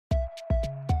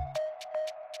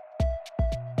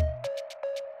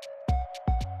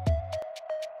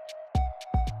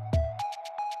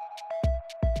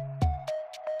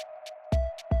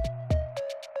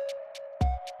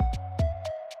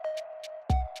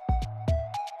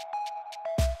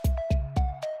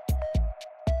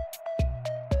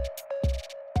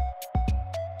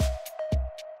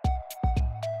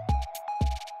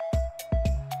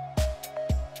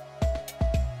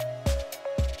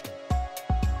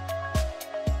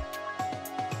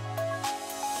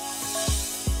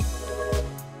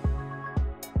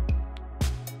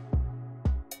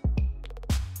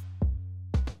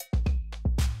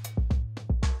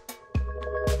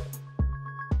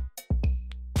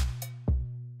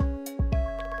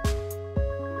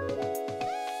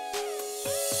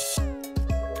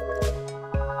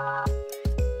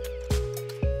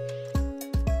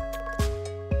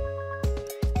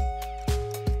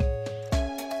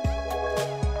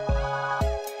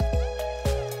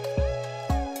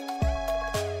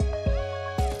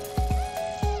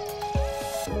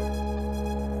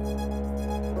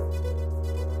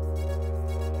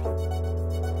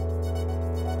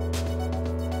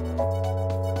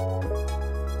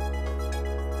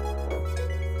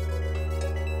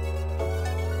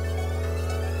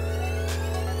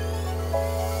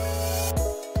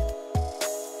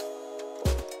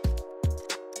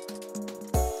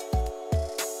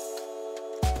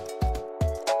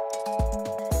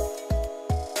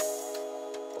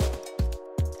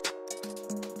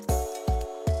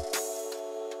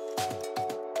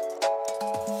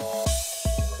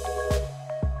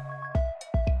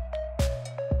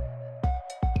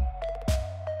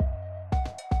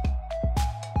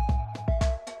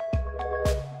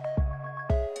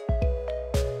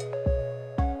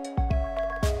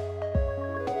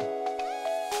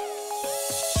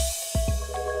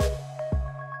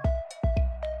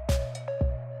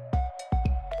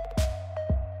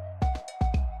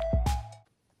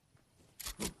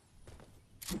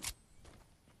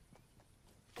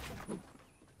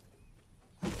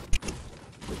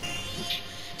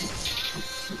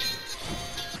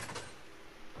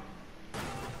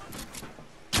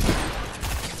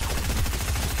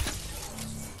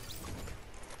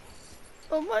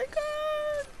Oh my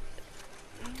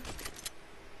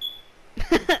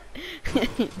god.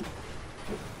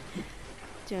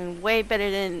 Doing way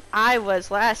better than I was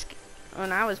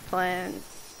when I was playing.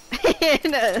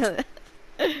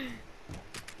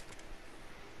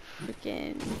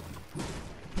 Freaking.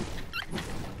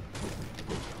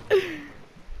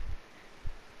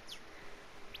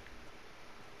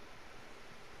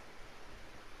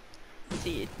 Let's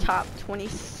see, top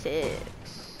 26.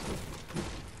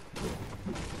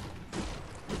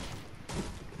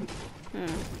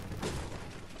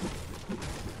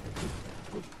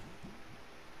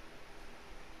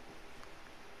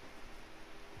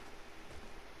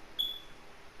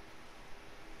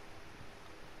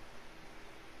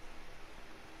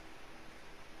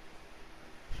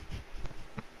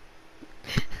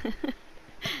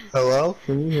 Hello?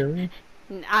 Can you hear me?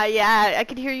 Yeah, I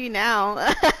can hear you now.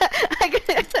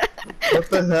 What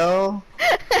the hell?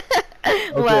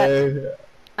 Okay. What?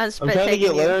 I'm trying to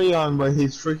get Larry on, but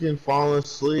he's freaking falling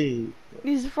asleep.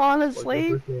 He's falling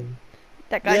asleep?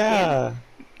 That goddamn. Yeah.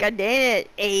 God damn it,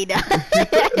 Ada.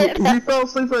 He fell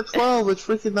asleep at 12. It's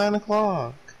freaking 9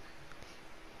 o'clock.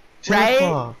 10 right?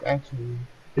 o'clock, actually.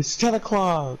 It's 10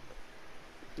 o'clock.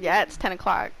 Yeah, it's 10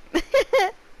 o'clock.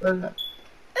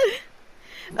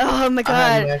 Oh my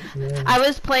god. I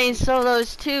was playing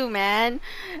solos too, man.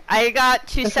 I got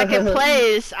to second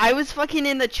place. I was fucking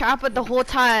in the chopper the whole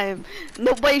time.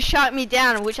 Nobody shot me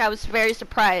down, which I was very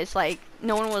surprised. Like,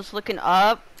 no one was looking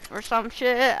up or some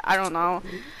shit. I don't know.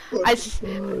 I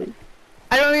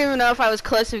don't even know if I was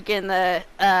close to getting the,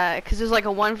 cause it was like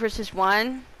a 1 versus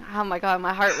 1. Oh my god,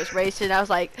 my heart was racing. I was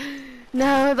like,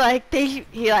 no, like,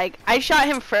 I shot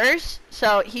him first,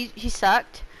 so he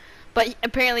sucked. But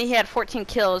apparently he had 14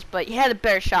 kills, but he had a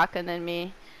better shotgun than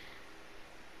me.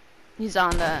 He's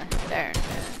on the, there.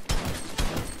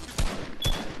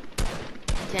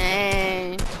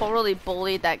 Dang, totally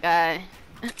bullied that guy.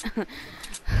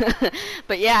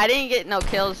 But yeah, I didn't get no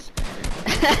kills.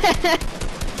 I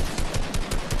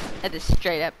just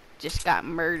straight up just got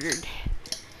murdered.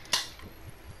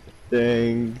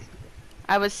 Dang.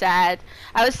 I was sad.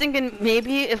 I was thinking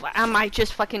maybe if I might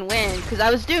just fucking win, because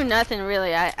I was doing nothing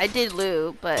really. I did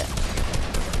loot, but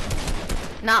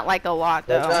not like a lot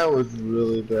though. That guy was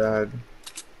really bad.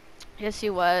 Yes, he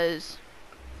was.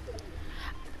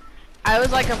 I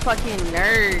was like a fucking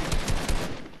nerd.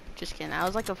 Just kidding. I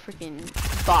was like a freaking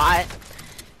bot.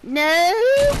 No!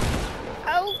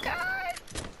 Oh god!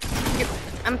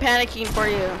 I'm panicking for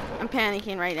you. I'm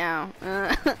panicking right now.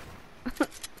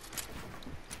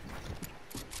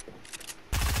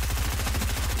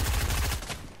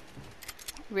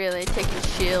 Really, taking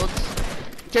shields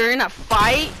during a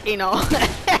fight, you know.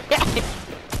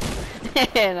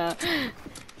 You know.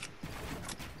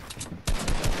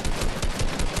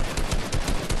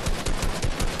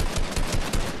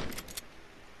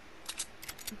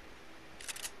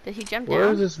 Did he jump down?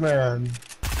 Where is this man?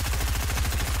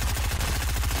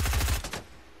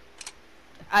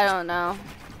 I don't know.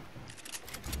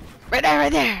 Right there,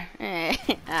 right there.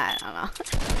 I don't know.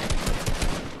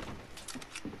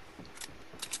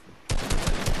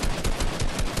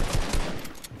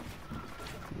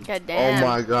 God damn. Oh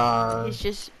my god. He's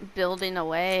just building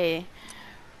away.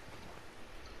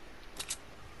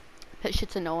 That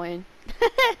shit's annoying.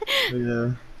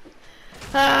 Yeah.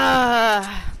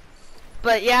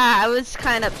 But yeah, I was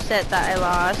kind of upset that I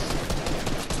lost.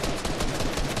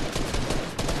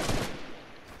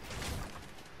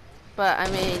 But I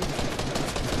mean,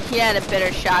 he had a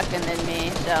better shotgun than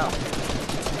me, so.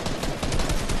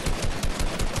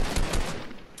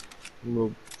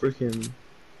 Well, freaking.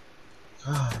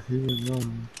 God, he was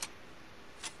wrong.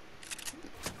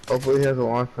 Hopefully he has a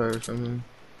launch pad or something.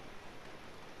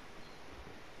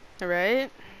 Right?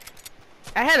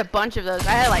 I had a bunch of those.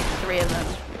 I had like 3 of them.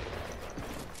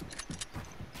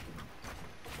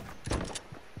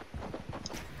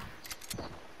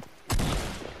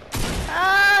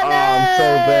 Oh, no! I'm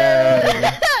so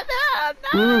bad.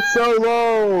 No. We were so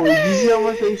low. Did you see how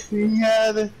much HP he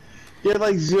had? He had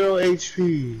like 0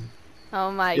 HP. Oh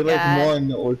my He god. had like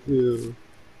 1 or 2.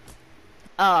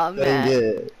 Oh man.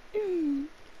 It.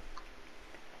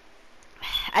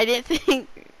 I didn't think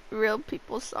real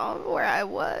people saw where I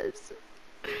was.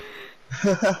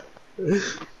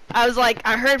 I was like,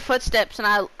 I heard footsteps and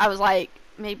I was like,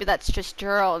 maybe that's just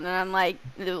Gerald, and then I'm like,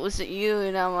 it wasn't you,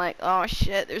 and I'm like, oh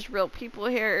shit, there's real people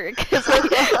here. Cause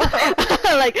like,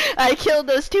 like I killed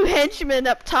those 2 henchmen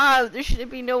up top. There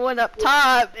shouldn't be no one up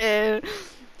top, and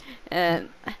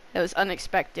it was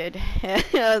unexpected.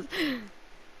 Did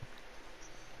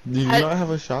you not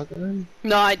have a shotgun?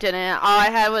 No, I didn't. All I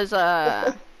had was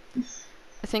I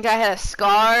think I had a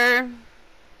scar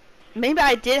Maybe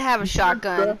I did have a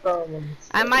shotgun.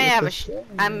 I might have a.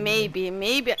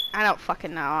 Maybe. I don't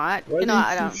fucking know. Why You know,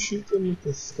 I didn't you don't. shoot them with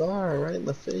the scar right in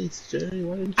the face, Jerry?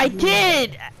 Why didn't you I do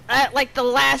did at like the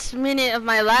last minute of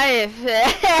my life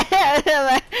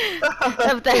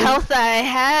of the health that I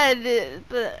had,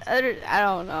 but I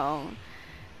don't know.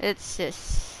 It's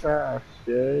just. Gosh,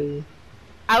 Jerry.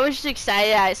 I was just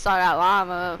excited I saw that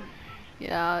llama. You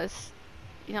know, it's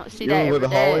you don't see You that wanna go every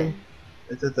to day. Holly?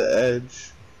 It's at the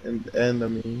edge, and I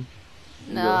mean.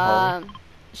 You go to Holly?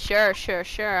 Sure.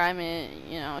 I mean,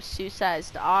 you know,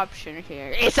 suicide's the option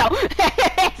here. So,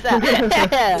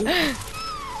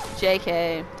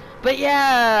 JK. But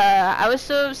yeah, I was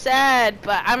so sad,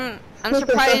 but I'm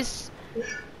surprised.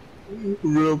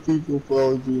 Real people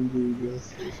probably being doing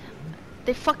this.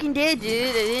 They fucking did, dude.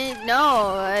 I didn't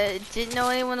know. I didn't know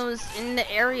anyone was in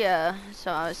the area,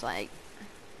 so I was like,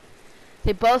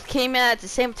 they both came in at the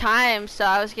same time, so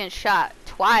I was getting shot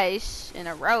twice in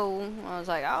a row. I was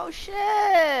like, oh shit!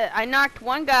 I knocked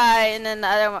one guy, and then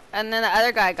the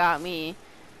other guy got me,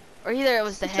 or either it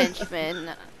was the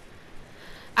henchman.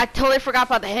 I totally forgot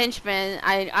about the henchman.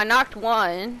 I knocked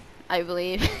one, I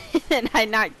believe, and I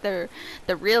knocked the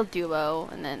real duo,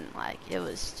 and then like it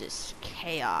was just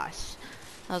chaos.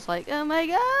 I was like, oh my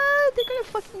god, they're gonna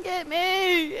fucking get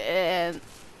me, and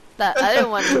the other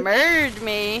one murdered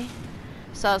me.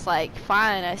 So I was like,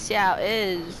 fine, I see how it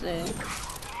is. And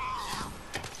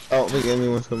I don't think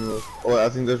anyone's coming up. Oh, I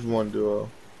think there's one duo.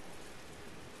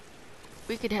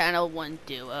 we could handle one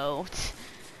duo.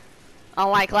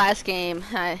 Unlike last game.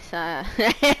 No, he's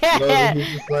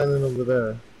just landing over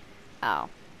there. Oh.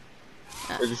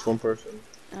 There's just one person.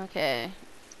 Okay.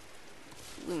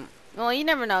 Well, you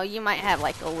never know. You might have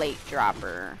like a late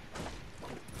dropper.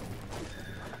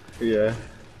 Yeah.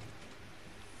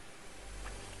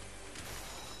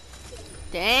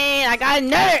 Dang, I got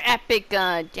another epic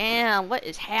gun. Damn, what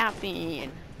is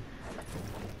happening?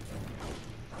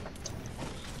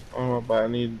 Oh, but I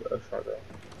need a shotgun.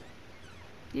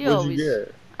 What'd you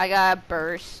get? I got a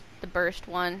burst. The burst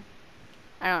one.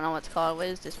 I don't know what's called. What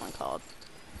is this one called?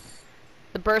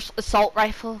 The burst assault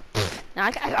rifle.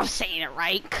 Now I'm saying it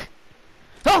right.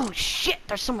 Oh shit,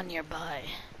 there's someone nearby.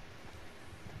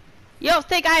 You don't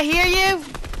think I hear you?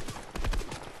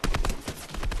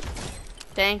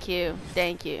 Thank you.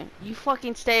 You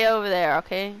fucking stay over there,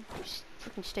 okay? Just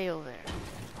fucking stay over there.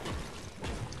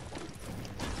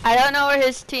 I don't know where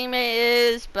his teammate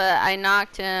is, but I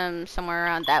knocked him somewhere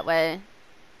around that way.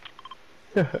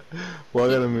 Well, I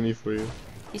got a mini for you.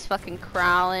 He's fucking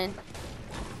crawling.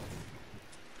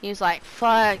 He was like,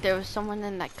 fuck, there was someone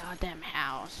in that goddamn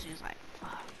house. He was like,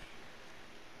 fuck.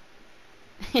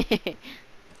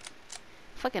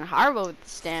 Fucking horrible with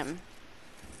this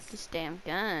damn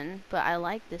gun, but I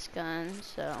like this gun,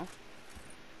 so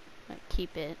I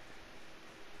keep it.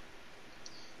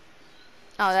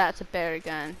 Oh, that's a better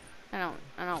gun. I don't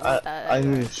want that. I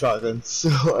need a shotgun,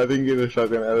 so I didn't get a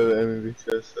shotgun out of the enemy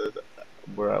chest. So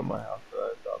we're at my house. So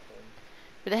I dropped him.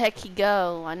 Where the heck he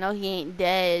go? I know he ain't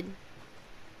dead.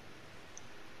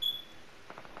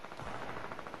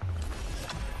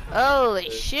 Holy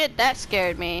shit, that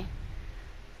scared me.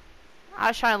 I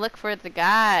was trying to look for the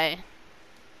guy.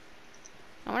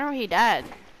 I wonder where he died.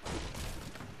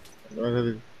 I got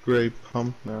a gray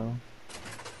pump now.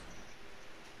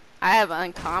 I have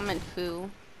uncommon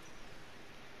foo.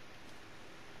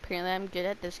 Apparently I'm good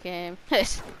at this game.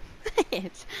 It's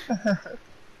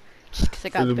just cause I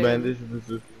got There's a boom. bandage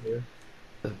position here.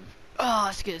 Oh,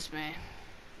 excuse me.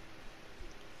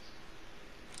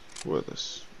 Where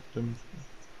this?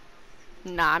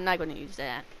 Nah, I'm not gonna use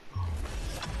that.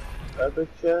 Epic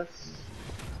chest.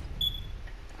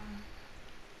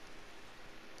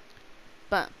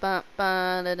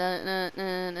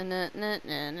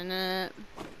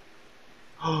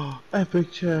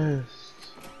 Epic chest.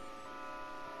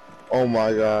 Oh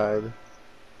my god.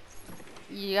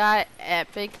 You got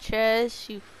epic chest?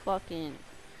 You fucking...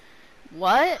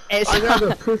 What? I got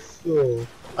a pistol.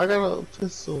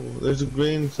 There's a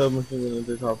green submachine gun at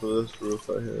the top of this roof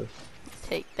right here.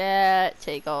 Take that.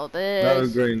 Take all this. Not a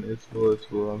green, it's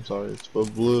blue. I'm sorry. It's a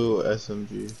blue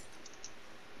SMG.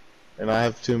 And I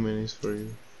have 2 minis for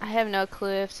you. I have no clue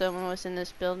if someone was in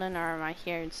this building or am I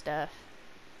hearing stuff.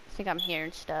 I think I'm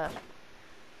hearing stuff.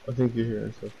 I think you're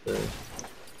hearing stuff there.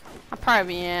 I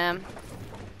probably am.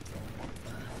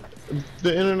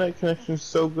 The internet connection's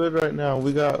so good right now.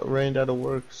 We got rained out of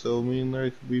work, so me and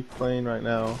Larry could be playing right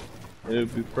now. And it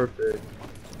would be perfect.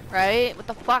 Right? What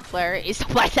the fuck, Larry?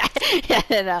 Stuff like that.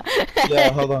 Yeah, no.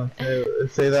 Yeah, hold on.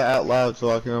 Say that out loud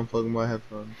so I can unplug my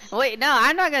headphones. Wait, no,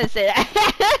 I'm not gonna say that.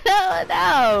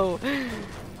 No.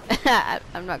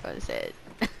 I'm not gonna say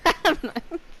it.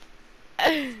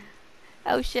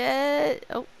 Oh shit.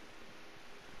 Oh.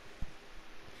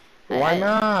 Why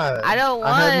not? I don't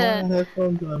want I to. had my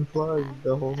headphones unplugged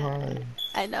the whole time.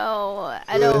 I know.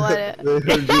 I They, don't want they to.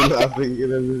 heard you laughing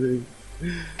and everything.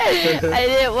 I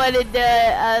didn't want to do it.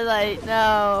 I was like,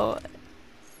 no.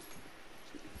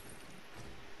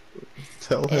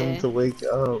 Tell him to wake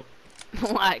up.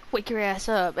 Like, wake your ass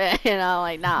up. And I'm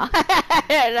like, nah.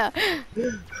 No.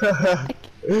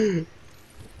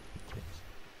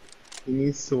 He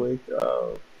needs to wake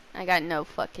up. I got no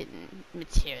fucking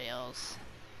materials.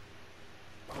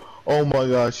 Oh my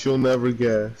gosh, you'll never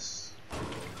guess.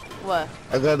 What?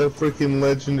 I got a freaking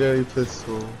legendary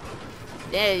pistol.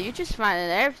 Yeah, you just finding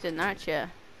everything, aren't you?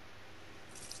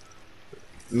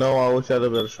 No, I wish I had a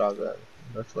better shotgun.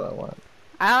 That's what I want.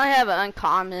 I only have an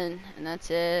uncommon, and that's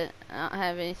it. I don't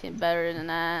have anything better than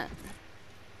that.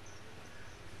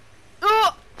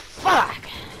 Oh, fuck!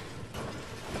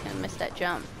 I missed that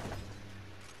jump.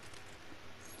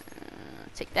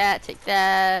 Take that, take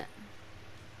that.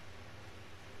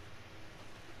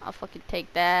 I'll fucking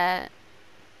take that.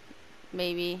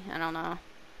 Maybe, I don't know.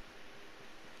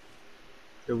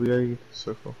 Okay, we gotta get the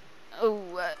circle. Oh,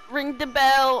 ring the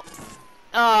bell.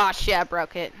 Oh shit, I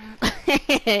broke it.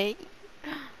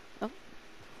 Oh.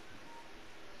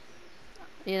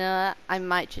 You know what? I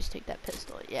might just take that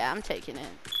pistol. Yeah, I'm taking it.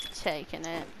 Taking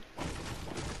it.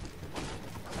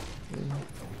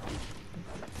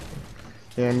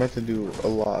 Yeah, I'm about to do a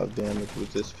lot of damage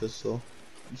with this pistol.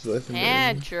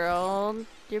 Yeah, Gerald.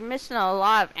 You're missing a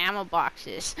lot of ammo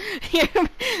boxes.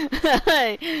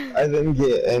 I didn't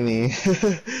get any.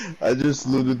 I just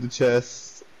looted the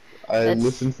chest. I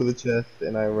listened for the chest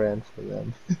and I ran for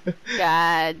them.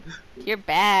 God, you're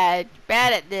bad. You're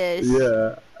bad at this.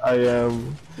 Yeah, I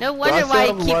am. No wonder why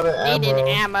you keep needing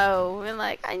ammo. And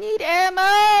like, I need ammo.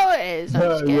 I'm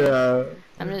just kidding. Yeah.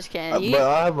 I'm just kidding. But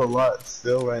I have a lot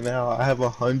still right now. I have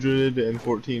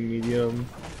 114 medium,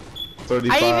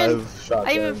 35 shotgun.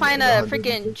 I even find a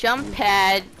freaking jump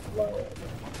pad.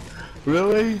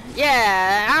 Really?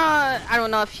 Yeah, I don't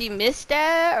know if you missed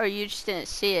that or you just didn't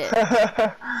see it.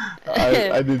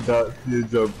 I did not see a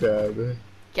jump pad.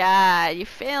 God, you're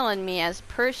failing me as a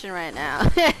person right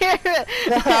now.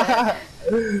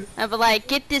 I'd be like,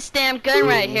 get this damn gun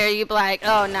right here. You'd be like,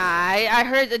 oh nah, I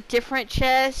heard a different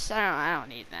chest. I don't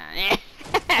need that.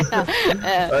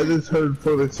 I just heard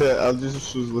for the chest. I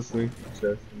just was listening to the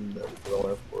chest and that's what I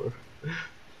went for.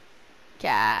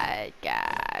 God.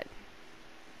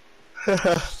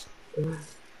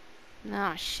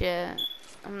 No shit.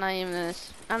 I'm not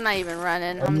even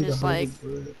running. I'm just like.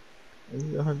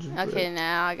 Okay,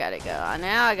 now I gotta go.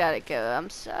 I'm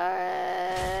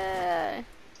sorry.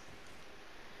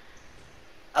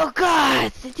 Oh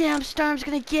God! The damn storm's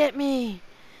gonna get me.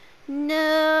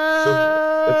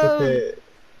 No. It's okay.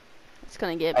 It's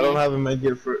gonna get me. I don't have a med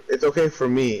kit for. It's okay for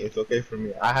me. It's okay for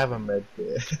me. I have a med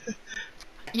kit.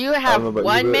 You have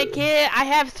one med kit. I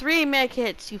have 3 med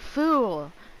kits. You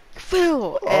fool.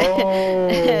 Fool.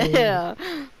 Oh.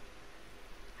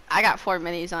 I got 4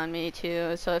 minis on me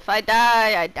too, so if I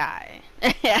die, I die.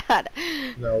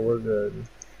 No, we're good.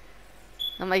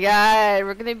 Oh my God,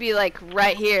 we're gonna be like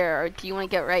right here. Or do you want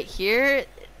to get right here?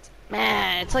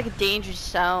 Man, it's like a dangerous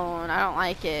zone. I don't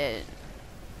like it.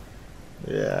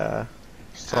 Yeah.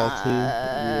 Salty.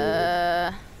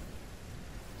 Yeah.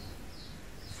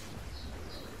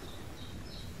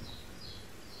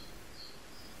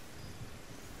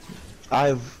 I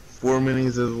have 4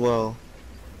 minis as well.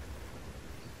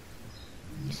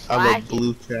 I have a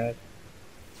blue cat.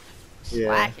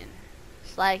 Slacking.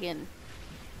 Slacking.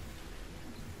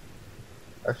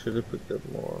 I should have picked up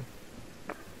more.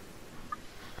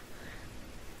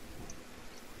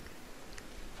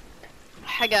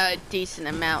 I got a decent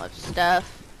amount of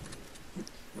stuff.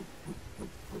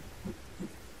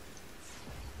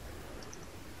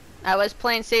 I was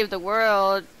playing Save the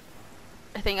World.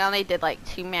 I think I only did like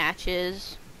 2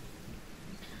 matches.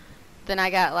 Then I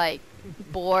got like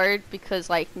bored because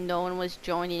like no one was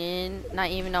joining in, not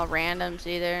even no randoms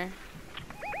either.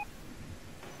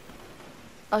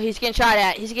 Oh, he's getting shot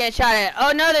at. He's getting shot at.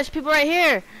 Oh no, there's people right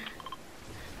here.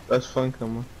 Let's flank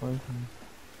him. Let's flank him.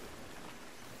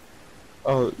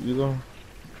 Oh, you go.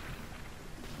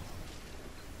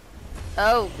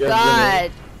 Oh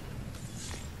God.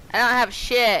 I don't have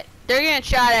shit. They're getting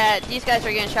shot at. These guys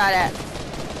are getting shot at.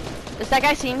 Does that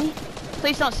guy see me?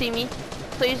 Please don't see me.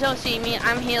 Please don't see me.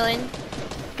 I'm healing.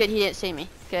 Good, he didn't see me.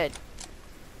 Good.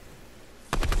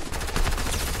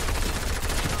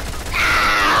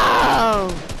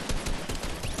 Ow!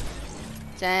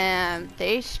 Damn,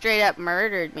 they straight up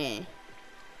murdered me.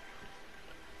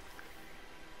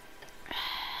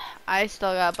 I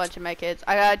still got a bunch of medkits.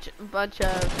 I got a bunch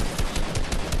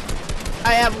of.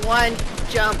 I have one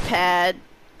jump pad,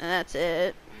 and that's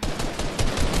it.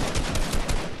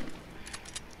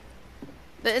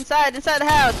 Inside the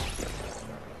house.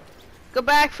 Go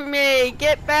back for me.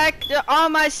 Get back to all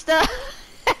my stuff.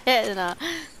 No.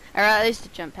 Or at least a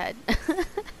jump pad.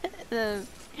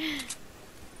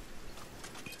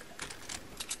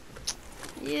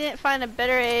 You didn't find a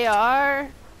better AR?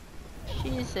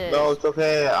 Jesus. No, it's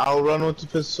okay. I'll run with the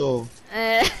pistol.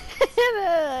 You're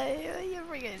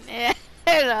freaking.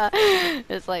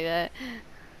 It's like that.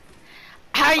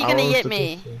 How are you gonna get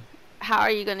me? How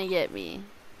are you gonna get me?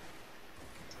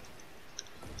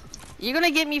 You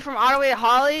gonna get me from all the way to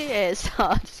Holly? Yes.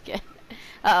 Oh, just kidding.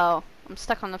 Uh oh, I'm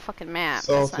stuck on the fucking map.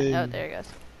 That's not, oh, there it goes.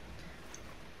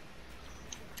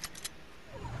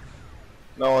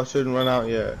 No, I shouldn't run out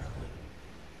yet.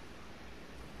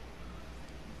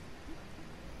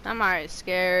 I'm already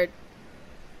scared.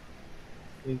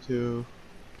 Me too.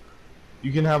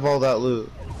 You can have all that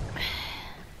loot.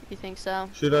 You think so?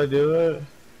 Should I do it?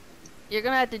 You're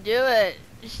gonna have to do it.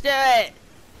 Just do it.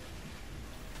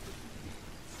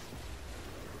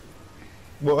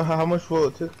 Well, how much will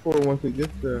it take for once it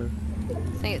gets there? I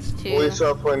think it's 2. We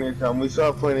still have plenty of time. We still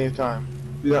have plenty of time.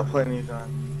 We got plenty of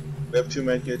time. We have 2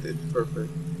 medkits. It's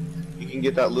perfect. You can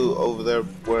get that loot over there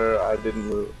where I didn't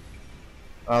loot.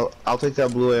 I'll take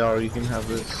that blue AR. You can have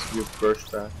this your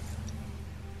burst back.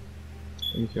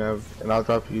 And you can have, and I'll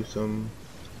drop you some.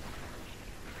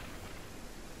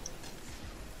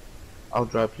 I'll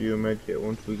drop you a medkit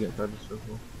once we get inside the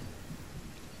circle.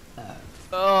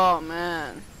 Oh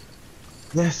man.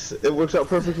 Yes, it works out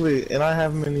perfectly, and I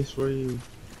have minis for you.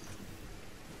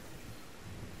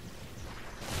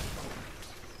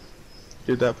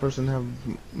 Did that person have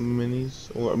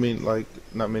minis? Or I mean, like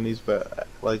not minis, but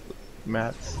like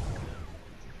mats?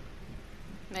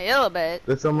 A little bit.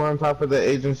 There's someone on top of the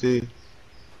agency.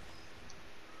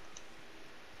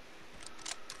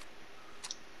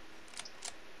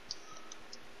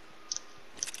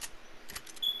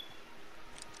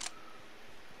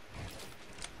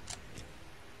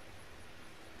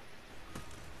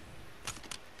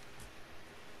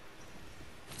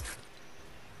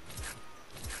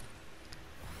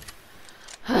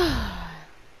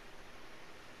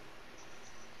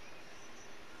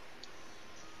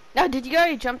 No, did you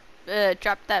already drop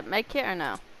that medkit or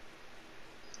no?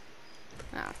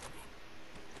 No.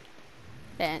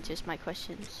 That answers my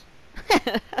questions.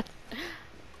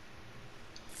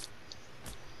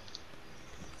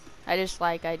 I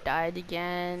died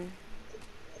again.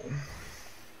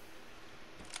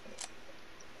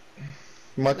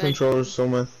 My controller's so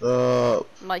messed up.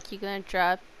 Like, you gonna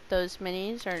drop those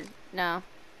minis or no?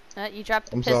 You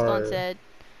dropped the I'm pistol sorry. instead.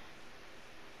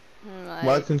 Like,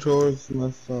 My controller's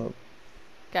messed up.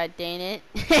 God dang it.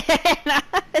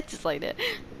 Just like that.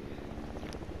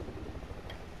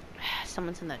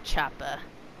 Someone's in the chopper.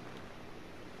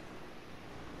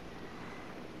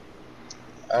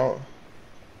 Ow.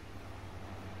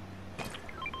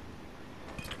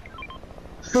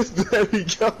 There we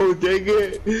go, dang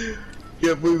it.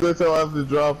 Can't believe that's how I have to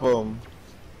drop them.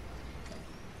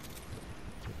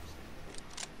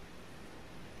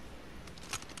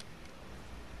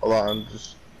 Hold on,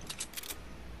 just...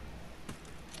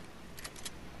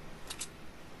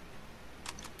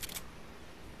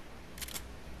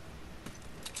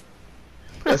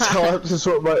 That's how I have to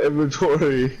sort my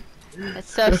inventory.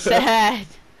 That's so sad.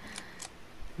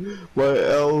 My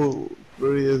L3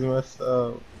 is messed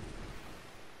up.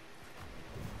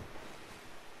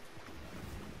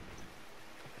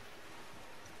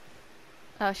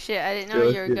 Oh shit, I didn't know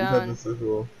you were going.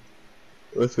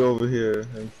 Let's go over here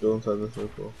and go inside the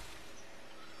circle.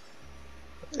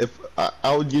 If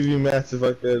I would give you mats if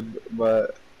I could,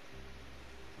 but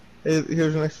hey,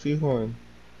 here's an XP coin.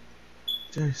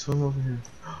 Jerry, swim over here.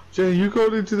 Jerry, you're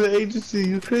going into the agency.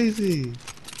 You're crazy.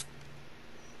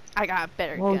 I got a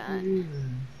better Why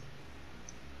gun.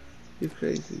 You're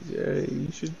crazy, Jerry.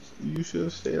 You should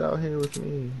have stayed out here with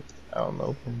me, out in the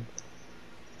open.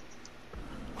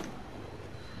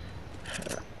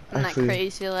 I'm not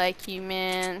crazy like you,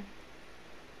 man.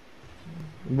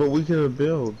 But we could have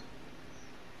built.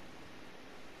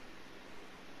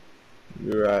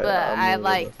 You're right. But I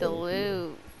like the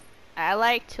loot. I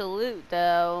like to loot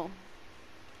though.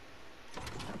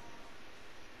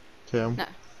 Okay,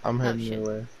 I'm heading your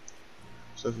way.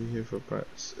 So if you hear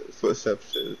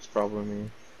footsteps, it's probably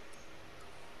me.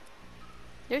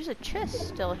 There's a chest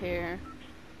still here.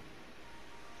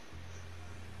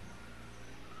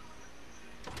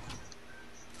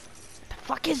 What the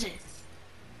fuck is it?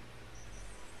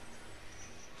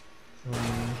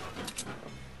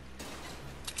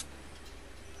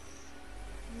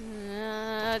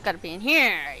 gotta be in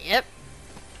here. Yep.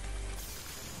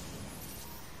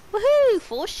 Woohoo!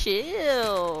 Full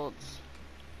shields.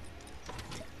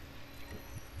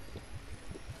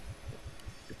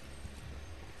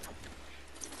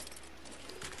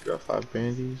 Got 5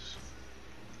 bandies.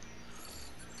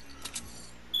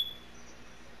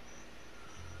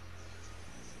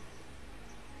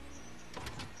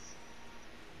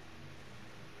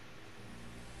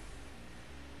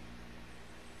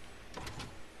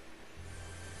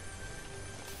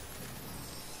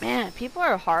 Man, people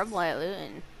are horrible at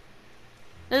looting.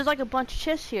 There's like a bunch of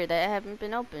chests here that haven't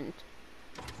been opened.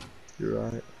 You're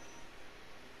right.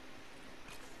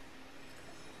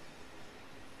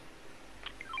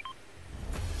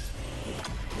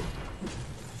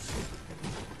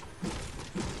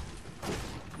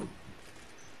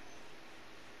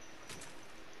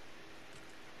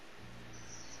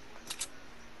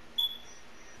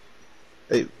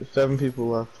 Hey, 7 people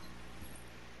left.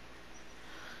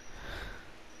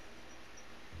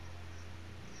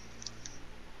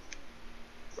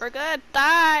 We're gonna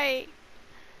die.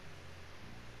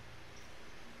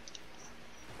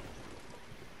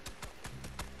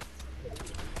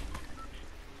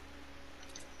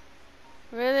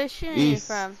 Where are they shooting you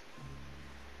from?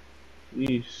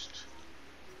 East.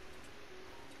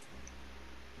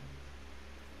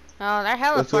 Oh, they're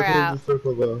hella Let's far go close out. the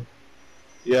circle though.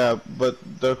 Yeah, but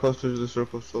they're closer to the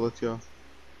circle, so let's go.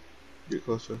 Get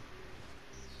closer.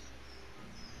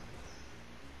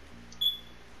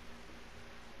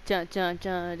 Dun dun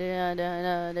dun dun dun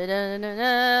dun dun dun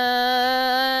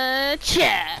dun.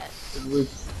 Chest.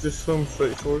 Just swim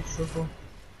straight towards circle.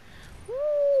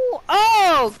 Ooh,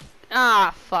 oh!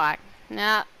 Ah, fuck.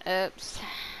 Nah, oops.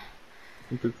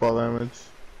 You could fall damage.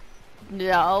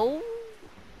 No.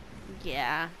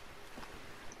 Yeah.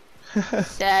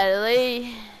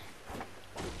 Sadly.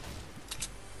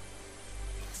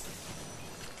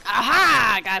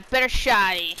 Aha! Got a better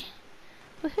shotty.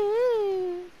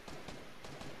 Woohoo!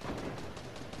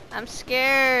 I'm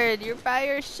scared. You're by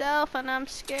yourself and I'm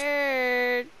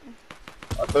scared.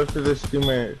 I thought for this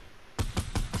teammate.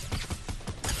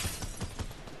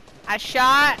 I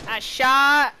shot, and I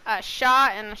shot.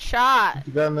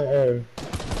 You got in the air.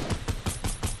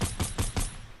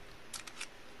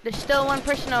 There's still one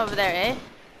person over there, eh?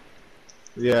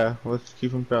 Yeah, let's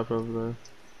keep him trapped over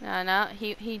there. No,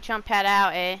 he jump pad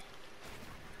out, eh?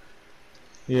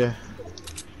 Yeah.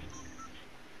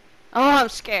 Oh, I'm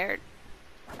scared.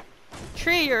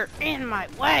 Tree, you're in my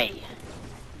way.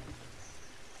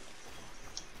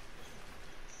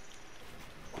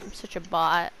 I'm such a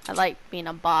bot. I like being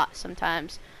a bot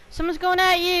sometimes. Someone's going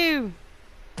at you.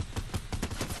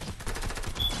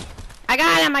 I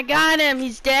got him.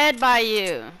 He's dead by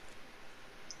you.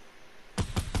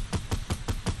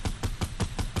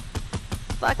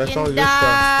 Fucking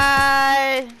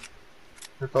die.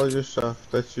 That's all your stuff.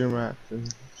 That's your map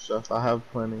and stuff. I have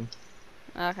plenty.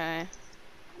 Okay.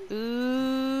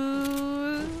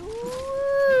 Ooh.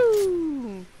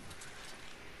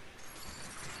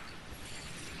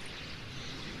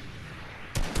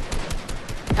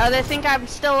 Oh, they think I'm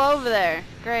still over there.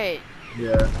 Great.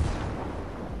 Yeah.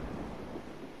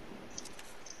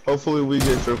 Hopefully we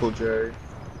get circle, Jerry.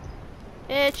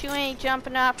 Bitch, you ain't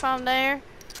jumping out from there.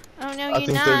 Oh no, you're not. I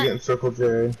think they're getting circle,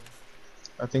 Jerry.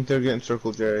 I think they're getting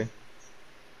circle, Jerry.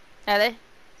 Are they?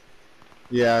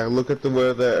 Yeah, look at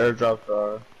where the airdrops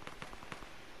are.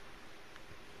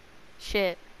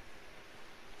 Shit.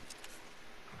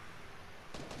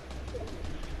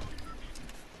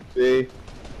 See?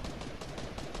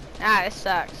 Ah, this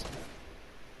sucks.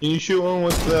 Can you shoot one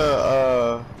with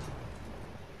the,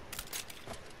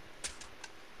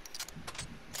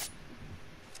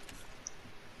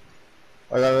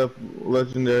 I got a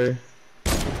legendary.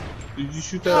 Did you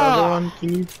shoot that other one?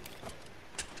 Can you?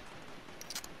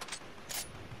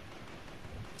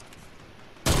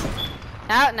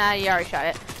 Oh, no, you already shot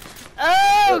it.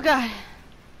 Oh, God.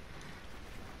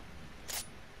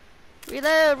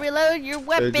 Reload your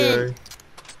weapon. Jerry.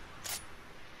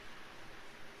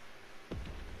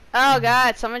 Oh,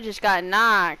 God, someone just got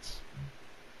knocked.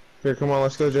 Here, come on,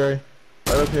 let's go, Jerry.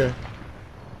 Right up here.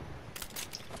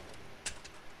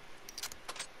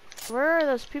 Where are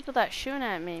those people that shooting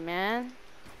at me, man?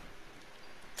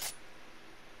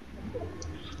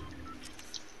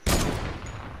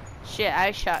 Shit,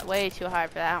 I shot way too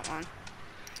hard for that one.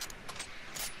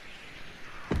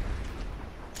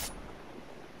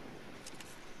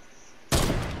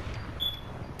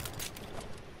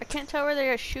 I can't tell where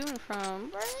they're shooting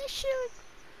from. Where are they shooting?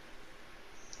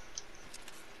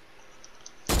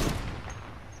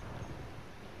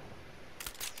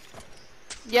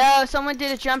 Yo, someone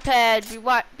did a jump pad.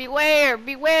 Beware,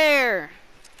 beware.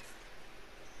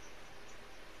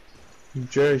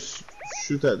 Jerry,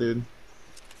 shoot that dude.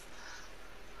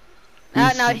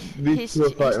 No, he's too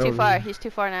far. He's too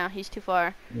far now. He's too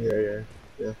far. Yeah.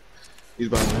 He's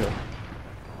behind the hill.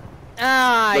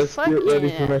 Ah, Let's get ready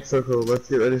for next circle. Let's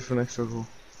get ready for next circle.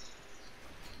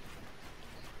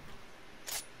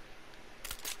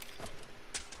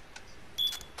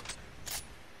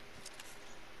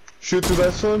 Shoot through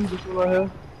this one right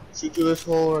here. Shoot through this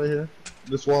hole right here.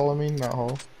 This wall, I mean, not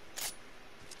hole.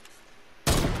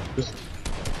 Just...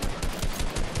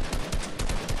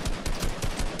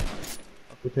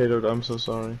 Potatoed, I'm so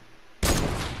sorry.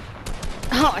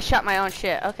 Oh, I shot my own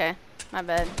shit. Okay, my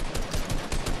bad.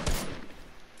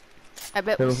 I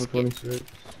bet we skipped.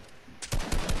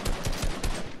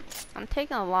 I'm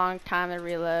taking a long time to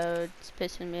reload. It's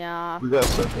pissing me off. We got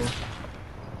stuff here.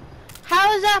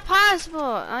 How is that possible?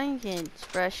 I'm getting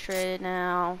frustrated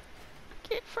now.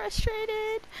 Get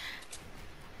frustrated.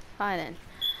 Fine then.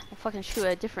 I'll fucking shoot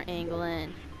at a different angle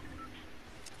in.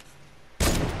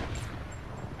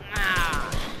 Ah.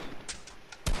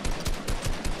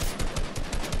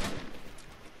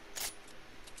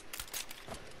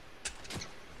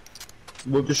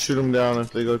 We'll just shoot them down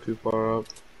if they go too far up.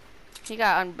 He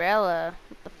got umbrella.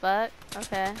 What the fuck?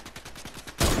 Okay.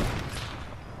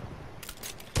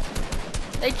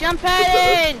 They jump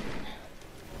in!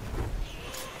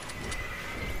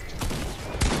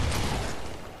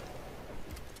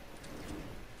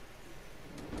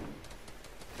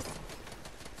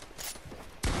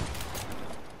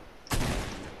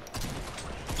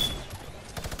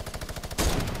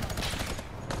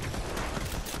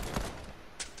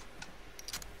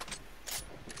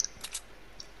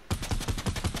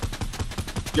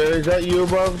 Gary, is that you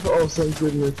above? Oh, thank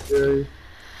goodness, Gary.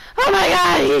 Oh my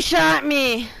god, he shot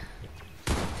me!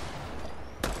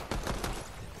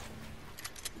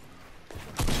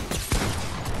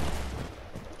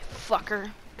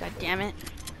 Fucker. God damn it.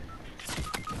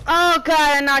 Oh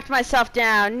god, I knocked myself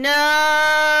down. No!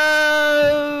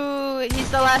 He's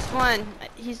the last one.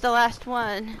 He's the last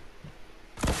one.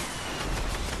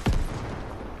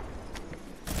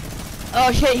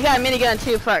 Oh shit, he got a minigun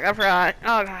too, fuck, I forgot.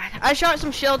 Oh god. I shot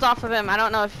some shields off of him. I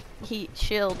don't know if he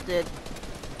shielded.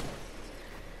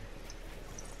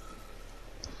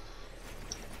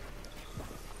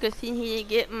 Good thing he didn't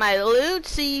get my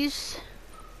lootsies.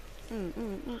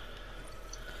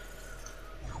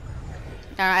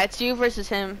 Alright, it's you versus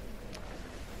him.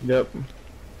 Yep.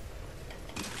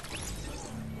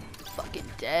 Fucking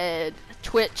dead.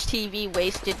 Twitch TV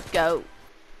wasted goat.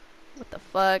 What the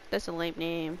fuck? That's a lame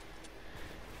name.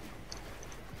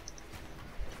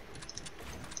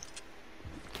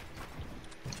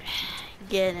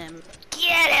 Get him.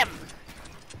 Get him!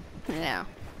 Yeah.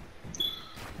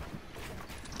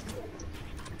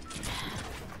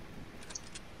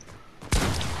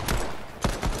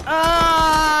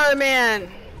 Oh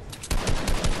man!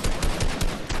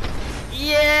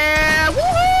 Yeah!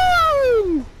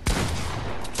 Woohoo!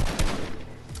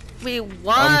 We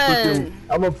won!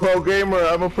 I'm a pro gamer.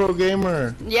 I'm a pro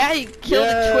gamer. Yeah, you killed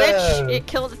a Twitch. It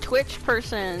killed a Twitch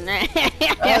person. I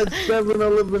had 7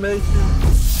 eliminations.